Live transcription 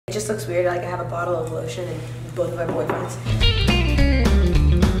It just looks weird, like I have a bottle of lotion and both of our boyfriends.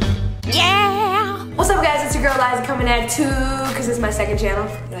 Yeah! What's up guys, it's your girl Liza coming at 2, because it's my second channel.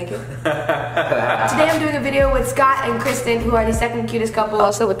 You like it? Today I'm doing a video with Scott and Kristen, who are the second cutest couple.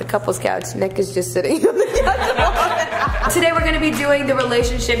 Also with the couples couch, Nick is just sitting on the couch. Today we're going to be doing the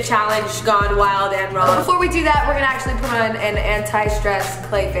relationship challenge gone wild and wrong. But before we do that, we're going to actually put on an anti-stress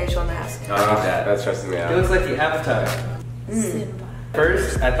clay facial mask. I like that. That's stressing me out. It looks like the Avatar.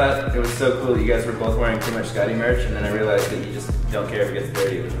 First, I thought it was so cool that you guys were both wearing too much Scotty merch, and then I realized that you just don't care if it gets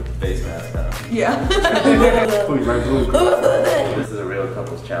dirty with a face mask on. Yeah. This is a real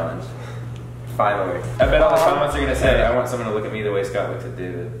couples challenge. Finally. I bet all the comments are gonna say, I want someone to look at me the way Scott looks at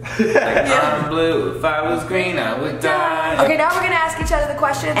David. Like, I'm blue, if I was green, I would die. Okay, now we're gonna ask each other the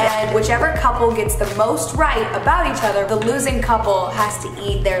questions, and whichever couple gets the most right about each other, the losing couple has to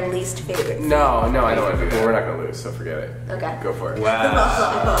eat their least favorite food. No, I don't want to do that. We're not gonna lose, so forget it. Okay. Go for it.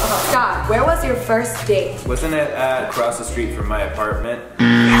 Wow. Scott, where was your first date? Wasn't it across the street from my apartment?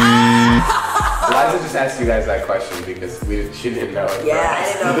 Liza just asked you guys that question because she didn't know it. Yeah, I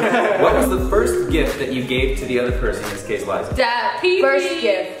didn't know. What was the first gift that you gave to the other person, in this case Liza? Dad, first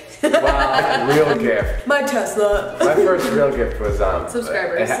gift. Wow, real gift. My Tesla. My first real gift was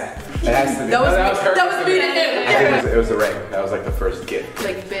subscribers. It has to be. That was me to him. I think it was a ring. That was like the first gift.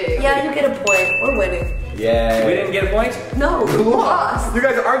 Like big. Yeah, you get a point. We're winning. Yeah. We didn't get a point? No, we lost. You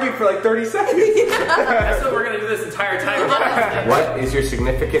guys argued for like 30 seconds. That's what we're gonna do this entire time. What is your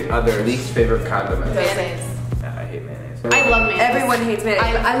significant other's least favorite condiment? Mayonnaise. I hate mayonnaise. I love mayonnaise. Everyone hates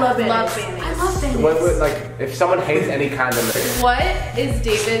mayonnaise. I love mayonnaise. I love mayonnaise. What would, like, if someone hates any condiment? What is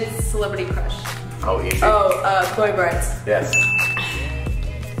David's celebrity crush? Oh, easy. Oh, Chloe Brights. Yes.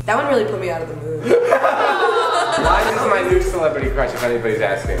 That one really put me out of the mood. Liza is my new celebrity crush, if anybody's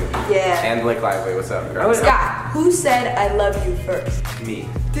asking. Yeah. And Blake Lively, what's up, girl? Scott, who said I love you first? Me.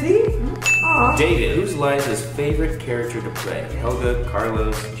 Did he? Aww. David, who's Liza's favorite character to play? Helga,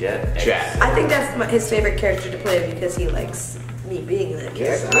 Carlos, Jet? Jet. I think that's his favorite character to play because he likes me being that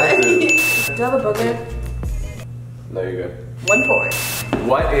character. Do you have a boogeyman? No, you're good. 1 point.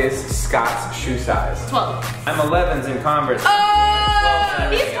 What is Scott's shoe size? 12. I'm 11s in Converse. Oh!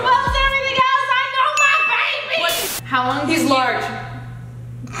 He's 12 and everything else. I know my baby! What? How long He's large.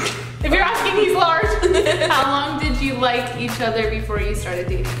 If you're asking, he's large. How long did you like each other before you started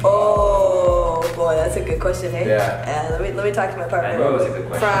dating? Oh boy, that's a good question, eh? Yeah. Let me talk to my partner. I know it was a good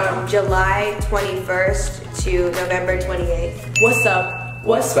question. From July 21st to November 28th. What's up?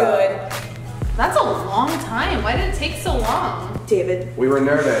 What's good? That's a long time. Why did it take so long? David. We were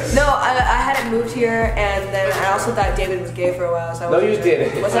nervous. No, I hadn't moved here, and then I also thought David was gay for a while. So No, you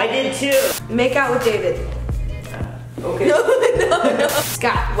didn't. I did too. Make out with David. Okay. No.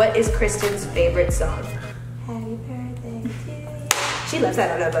 Scott, what is Kristen's favorite song? Happy birthday to you. She loves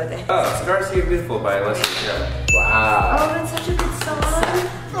that on her birthday. Oh, Stars Here Beautiful by Leslie Jones. Wow. Oh, that's such a good song.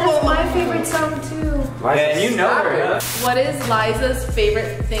 That's my favorite song too. And you know her, huh? What is Liza's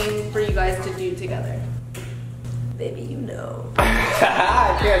favorite thing for you guys to do together? Baby, you know.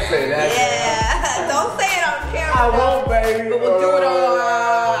 I can't say that. Yeah, don't say it on camera. I won't, baby. But we'll do it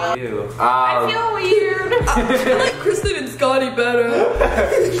on. You. I feel weird. I like Kristen and Scotty better.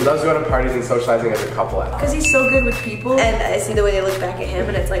 She loves going to parties and socializing as a couple. Because he's so good with people. And I see the way they look back at him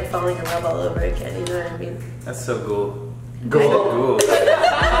and it's like falling in love all over again, you know what I mean? That's so cool. Cool.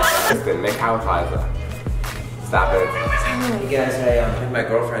 Kristen, make out with Liza. Stop it. You guys, I'm my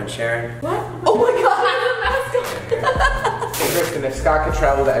girlfriend Sharon. What? Oh my god. Hey Kristen, if Scott could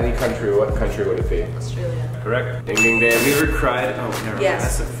travel to any country, what country would it be? Australia. Correct. Ding ding ding. Have you ever cried? Oh, never mind.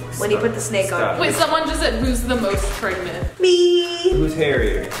 Yes. That's When he put the snake on. Wait, someone just said who's the most pregnant? Me. Who's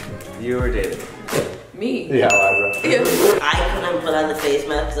hairier? You or David? Me. Yeah, Liza. Yeah. I couldn't put on the face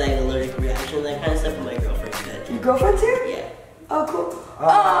mask because I had an allergic reaction and that kind of stuff, but my girlfriend did. Your girlfriend too? Yeah. Oh, cool.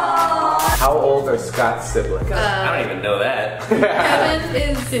 How old are Scott's siblings? I don't even know that.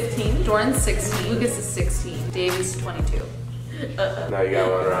 Kevin is 15, Jordan's 16, Lucas is 16, Dave is 22. No, you got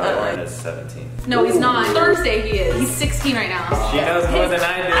one wrong. Lauren is 17. No, he's not. Thursday he is. He's 16 right now. She knows more than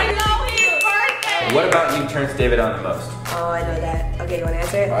I do. I know his birthday! What about you turns David on the most? Oh, I know that. Okay, you want to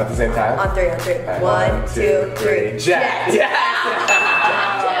answer it? At the same time? On three. Right. 1, 2, 3. Jack. Yeah.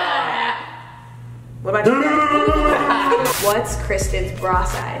 What about you? What's Kristen's bra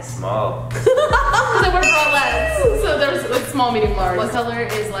size? Small. Because I wear bralettes. So there's like small, medium, large. What color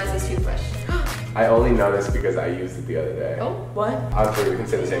is Liza's toothbrush? I only know this because I used it the other day. Oh, What? On three, we can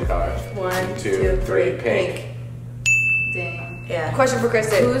say the same color. 1, 2, 3, pink. dang. Yeah. Question for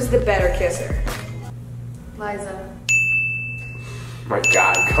Kristen. Who's the better kisser? Liza. My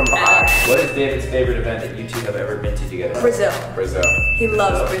God, come on. What is David's favorite event that you two have ever been to together? Brazil. Brazil. He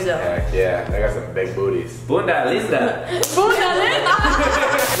loves Brazil. Heck yeah, they got some big booties. Bunda Liza.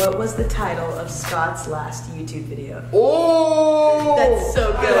 What was the title of Scott's last YouTube video? Oh! That's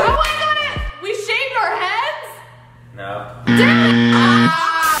so good. Oh my god, we shaved our heads? No.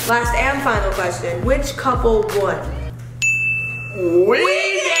 Last and final question. Which couple won? We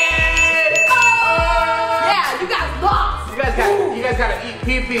did! Yeah, you guys lost. You guys gotta eat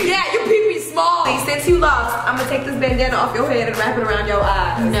pee-pee. Yeah, your pee-pee small. Since you lost, I'm gonna take this bandana off your head and wrap it around your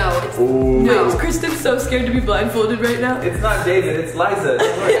eyes. No, it's No. Is Kristen so scared to be blindfolded right now? It's not David, it's Liza.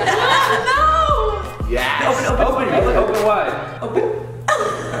 Don't worry. No! Yes. Open wide.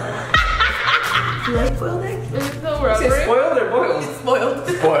 You like boiled eggs? so Is it rubbery. spoiled or boiled? Spoiled.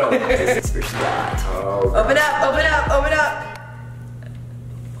 Spoiled. It's for Scott. Oh, Open up, open up, open up.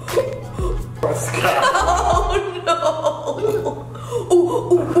 Scott. Oh no!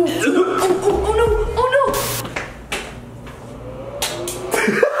 Oh no! Oh no!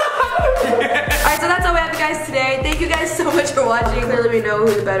 Alright, so that's all we have, guys, today. Thank you guys so much for watching. Clearly we know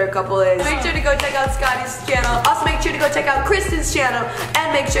who the better couple is. Make sure to go check out Scotty's channel. Also make sure to go check out Kristen's channel.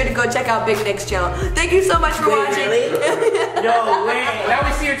 And make sure to go check out Big Nick's channel. Thank you so much for watching. Really? No way. Now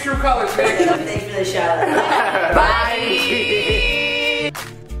we see your true colors, Nick. Thanks for the shout out. Bye!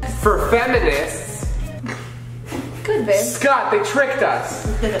 For feminists, Good, babe. Scott, they tricked us.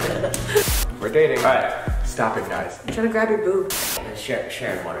 We're dating. All right. Stop it, guys. I'm trying to grab your boob.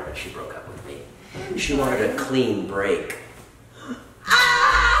 Sharon wanted it. She broke up with me. She wanted a clean break.